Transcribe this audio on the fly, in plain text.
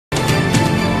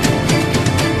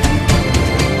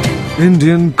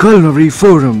Indian Culinary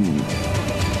Forum.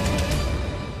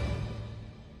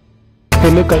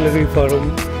 Indian Culinary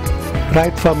Forum,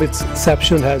 right from its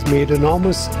inception, has made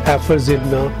enormous efforts in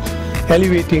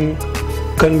elevating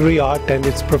culinary art and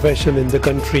its profession in the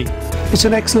country. It's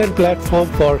an excellent platform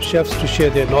for chefs to share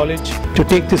their knowledge, to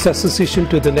take this association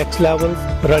to the next level,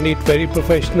 run it very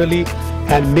professionally,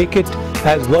 and make it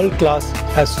as world-class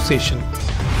association.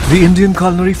 The Indian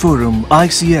Culinary Forum,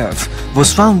 ICF,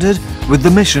 was founded with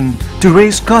the mission to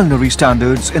raise culinary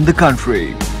standards in the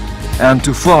country and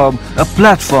to form a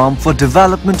platform for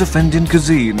development of Indian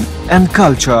cuisine and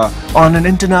culture on an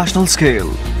international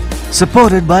scale.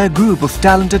 Supported by a group of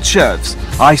talented chefs,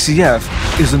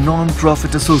 ICF is a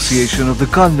non-profit association of the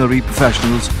culinary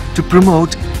professionals to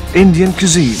promote Indian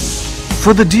cuisine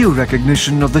for the due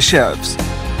recognition of the chefs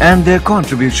and their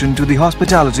contribution to the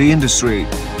hospitality industry.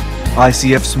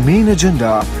 ICF's main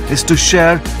agenda is to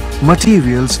share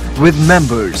materials with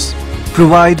members,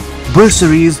 provide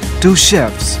bursaries to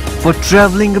chefs for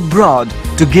traveling abroad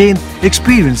to gain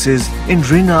experiences in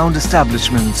renowned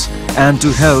establishments and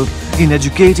to help in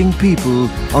educating people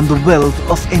on the wealth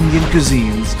of Indian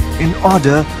cuisines in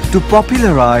order to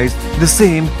popularize the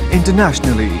same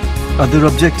internationally. Other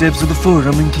objectives of the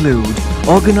forum include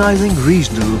organizing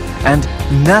regional and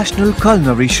national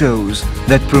culinary shows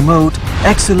that promote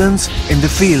excellence in the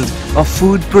field of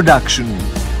food production.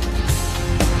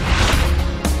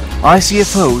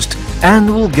 ICF hosts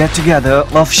annual get-together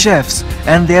of chefs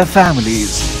and their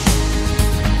families.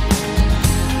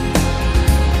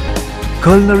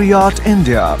 Culinary Art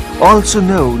India, also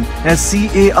known as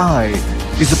CAI,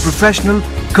 is a professional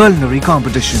culinary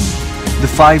competition. The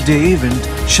 5-day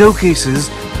event showcases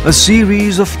a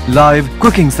series of live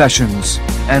cooking sessions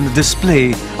and a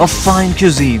display of fine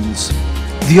cuisines.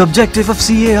 The objective of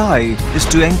CAI is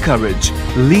to encourage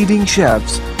leading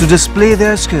chefs to display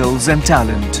their skills and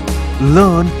talent,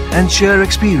 learn and share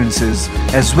experiences,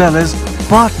 as well as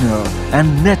partner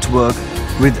and network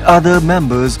with other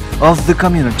members of the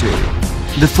community.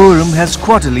 The forum has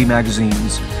quarterly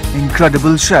magazines,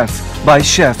 Incredible Chef by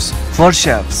Chefs for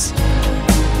Chefs.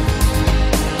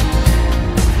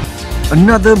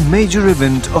 Another major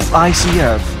event of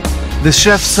ICF, the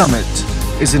Chef Summit,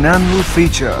 is an annual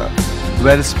feature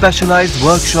where a specialized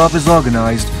workshop is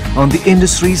organized on the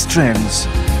industry's trends,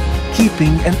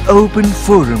 keeping an open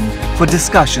forum for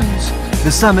discussions.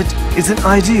 The summit is an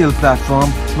ideal platform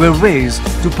where ways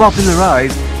to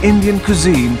popularize Indian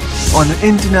cuisine on an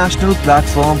international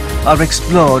platform are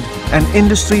explored and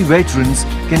industry veterans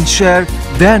can share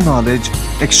their knowledge,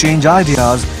 exchange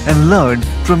ideas and learn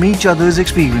from each other's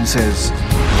experiences.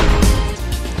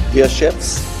 Dear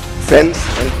chefs, friends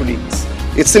and colleagues,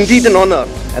 it's indeed an honor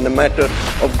and a matter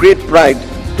of great pride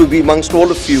to be amongst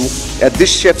all of you at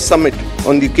this Chef Summit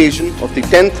on the occasion of the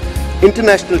 10th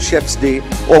International Chefs Day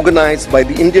organized by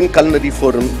the Indian Culinary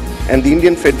Forum and the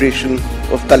Indian Federation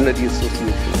of Culinary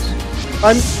Associations.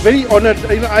 I'm very honored.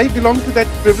 I belong to that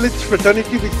privileged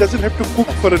fraternity which doesn't have to cook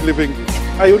for a living.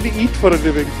 I only eat for a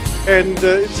living. And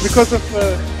it's because of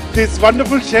these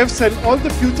wonderful chefs and all the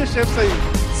future chefs I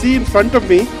see in front of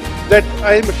me that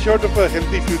I am assured of a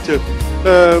healthy future.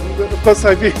 Of course,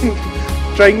 I've been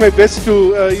trying my best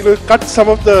to cut some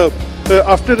of the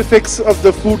after effects of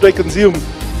the food I consume,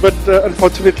 but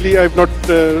unfortunately I've not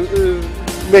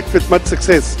met with much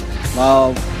success.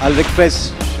 Now I'll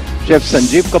request Chef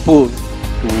Sanjeev Kapoor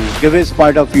to give his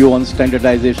point of view on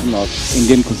standardization of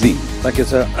Indian cuisine. Thank you,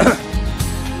 sir.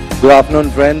 Good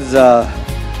afternoon, friends.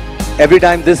 Every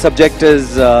time this subject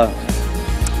is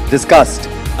discussed,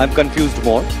 I'm confused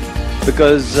more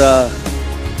because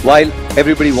while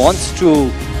everybody wants to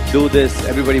do this,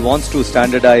 everybody wants to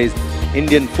standardize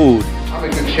Indian food. I'm a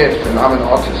good chef and I'm an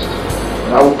artist.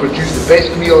 And I will produce the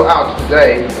best meal out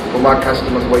today for my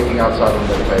customers waiting outside on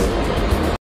their table.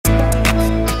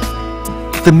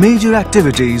 The major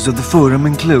activities of the forum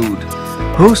include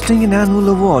hosting an annual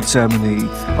award ceremony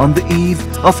on the eve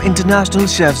of International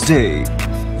Chefs Day.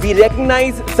 We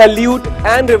recognize, salute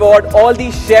and reward all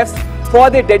these chefs for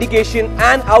their dedication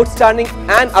and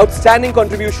outstanding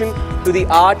contribution to the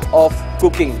art of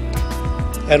cooking.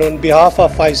 And on behalf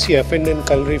of ICF Indian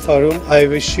Culinary Forum, I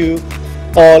wish you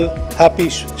all happy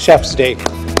Chef's Day.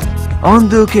 On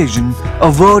the occasion,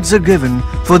 awards are given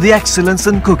for the excellence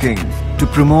in cooking to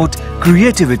promote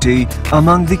creativity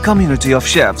among the community of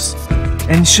chefs,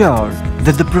 ensure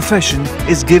that the profession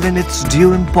is given its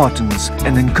due importance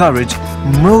and encourage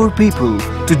more people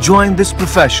to join this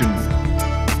profession.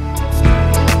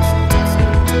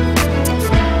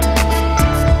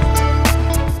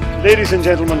 Ladies and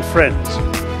gentlemen, friends,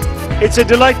 it's a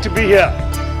delight to be here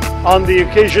on the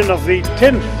occasion of the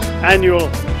 10th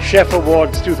annual Chef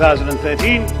Awards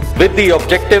 2013. With the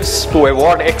objectives to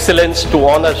award excellence, to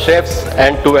honor chefs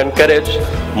and to encourage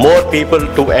more people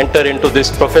to enter into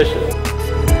this profession.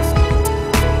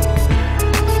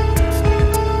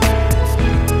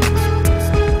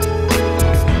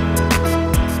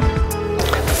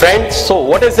 Friends, so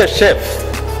what is a chef?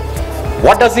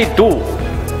 What does he do?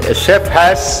 A chef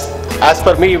has, as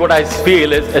per me, what I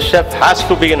feel is a chef has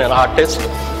to be an artist,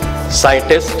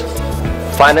 scientist,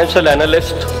 financial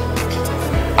analyst,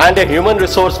 and a human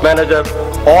resource manager,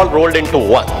 all rolled into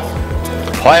one.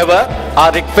 However,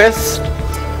 our request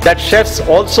that chefs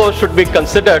also should be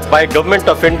considered by Government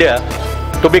of India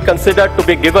to be considered to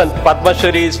be given Padma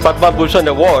Shri's, Padma Bhushan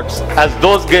awards, as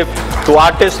those given to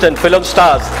artists and film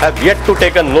stars have yet to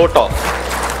take a note of.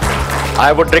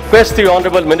 I would request the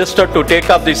Honorable Minister to take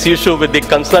up this issue with the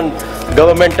concerned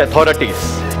government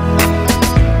authorities.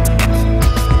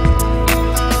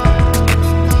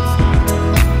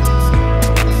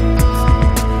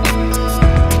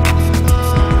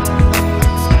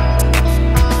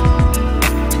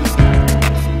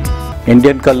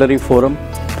 Indian Culinary Forum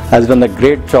has done a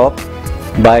great job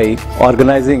by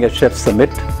organizing a chef summit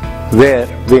where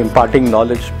we are imparting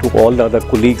knowledge to all the other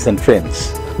colleagues and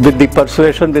friends. With the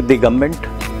persuasion with the government,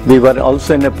 we were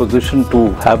also in a position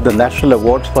to have the national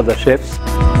awards for the chefs.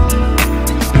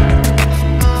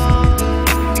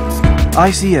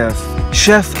 ICF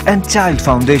Chef and Child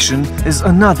Foundation is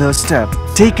another step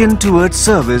taken towards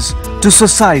service to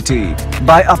society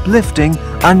by uplifting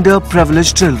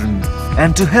underprivileged children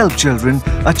and to help children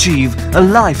achieve a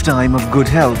lifetime of good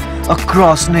health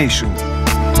across nation.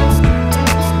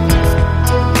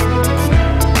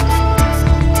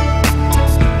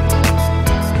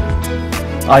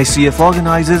 ICF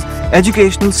organizes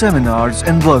educational seminars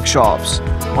and workshops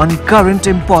on current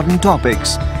important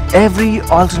topics every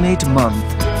alternate month.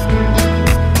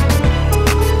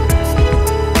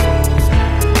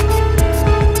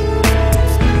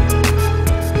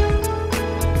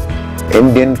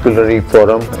 Indian Culinary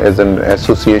Forum is an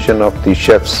association of the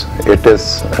chefs. It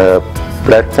is a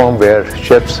platform where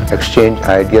chefs exchange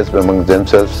ideas among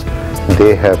themselves.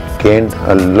 They have gained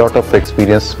a lot of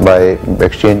experience by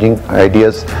exchanging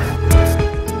ideas.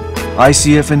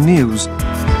 ICF and News.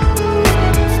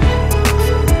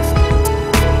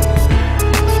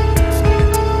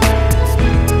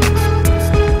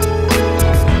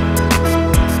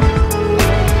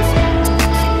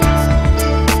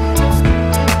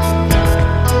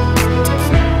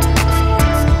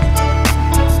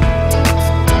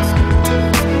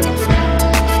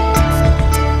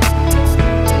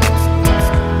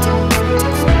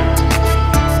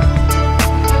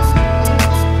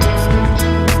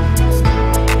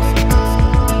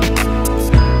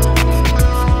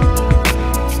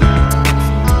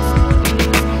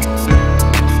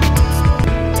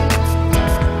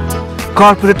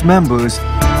 Corporate members,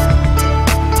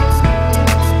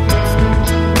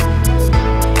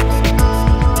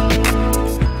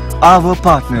 our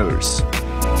partners.